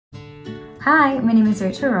Hi, my name is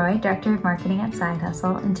Rachel Roy, Director of Marketing at Side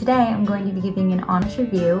Hustle, and today I'm going to be giving an honest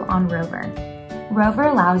review on Rover. Rover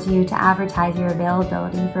allows you to advertise your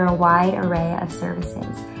availability for a wide array of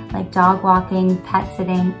services, like dog walking, pet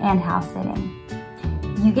sitting, and house sitting.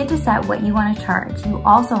 You get to set what you want to charge. You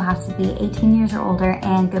also have to be 18 years or older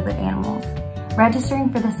and good with animals.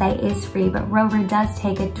 Registering for the site is free, but Rover does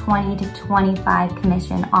take a 20 to 25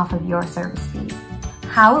 commission off of your service fees.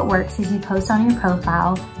 How it works is you post on your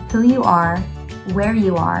profile who you are, where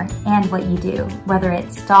you are, and what you do, whether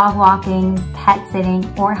it's dog walking, pet sitting,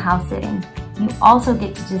 or house sitting. You also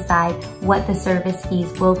get to decide what the service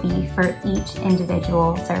fees will be for each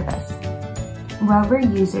individual service. Rover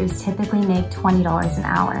users typically make $20 an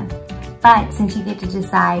hour, but since you get to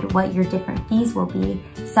decide what your different fees will be,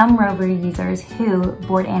 some Rover users who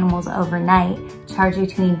board animals overnight charge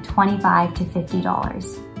between $25 to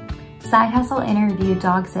 $50. Side Hustle interviewed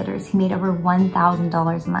dog sitters who made over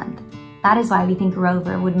 $1,000 a month. That is why we think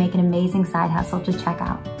Rover would make an amazing side hustle to check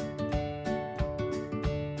out.